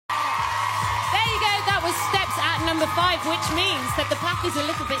5, which means that the path is a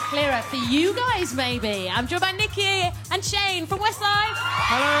little bit clearer for you guys, maybe. I'm joined by Nicky and Shane from Westlife.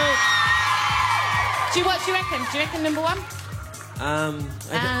 Hello. What do you reckon? Do you reckon number 1?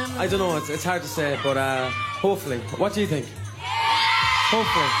 I don't know. It's hard to say, but hopefully. What do you think?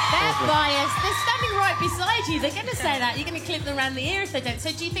 Hopefully. They're biased. They're standing right beside you. They're going to say that. You're going to clip them around the ear if they don't.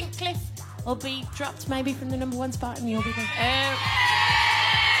 So do you think Cliff will be dropped maybe from the number 1 spot and you'll be there?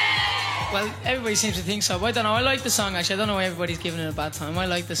 Well, everybody seems to think so. But I don't know. I like the song, actually. I don't know why everybody's giving it a bad time. I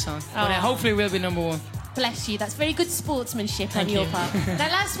like the song. But hopefully we'll be number 1. Bless you. That's very good sportsmanship on your part. Now,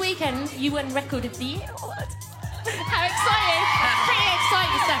 last weekend, you won Record of the Year award. How exciting. Pretty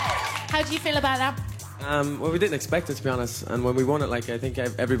exciting stuff. How do you feel about that? Well, we didn't expect it, to be honest. And when we won it, like, I think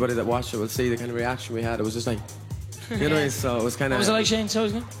everybody that watched it will see the kind of reaction we had. It was just like, you know, so it was kind of... What was it like, Shane? So it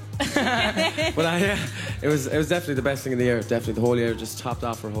was good? But it was definitely the best thing in the year. Definitely the whole year, just topped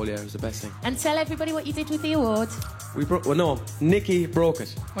off for a whole year. It was the best thing. And tell everybody what you did with the award. Nicky broke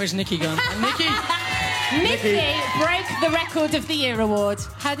it. Where's Nicky gone? Nicky broke the Record of the Year award.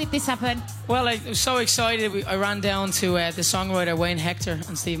 How did this happen? Well, I was so excited. I ran down to the songwriter Wayne Hector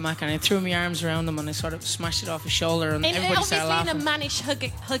and Steve Mack, and I threw my arms around him and I sort of smashed it off his shoulder, and everybody started laughing. Obviously in a mannish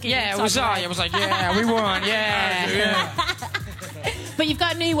hugging. Yeah, it was like, yeah, we won, yeah. But you've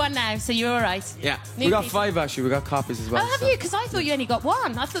got a new one now, so you're all right. Yeah, we got 5 actually. We got copies as well. Oh, have you? Because I thought you only got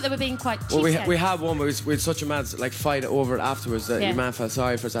 1. I thought they were being quite cheap. Well, we had one, but we had such a mad fight over it afterwards that your man felt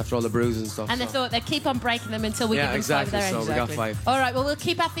sorry for us after all the bruises and stuff. And they thought they'd keep on breaking them until we give them 5 of their own. So we got 5. All right, well, we'll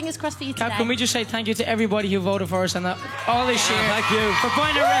keep our fingers crossed for you today. Can we just say thank you to everybody who voted for us and all this year. Thank you for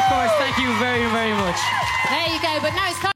buying our records. Thank you very, very much. There you go. But now it's time.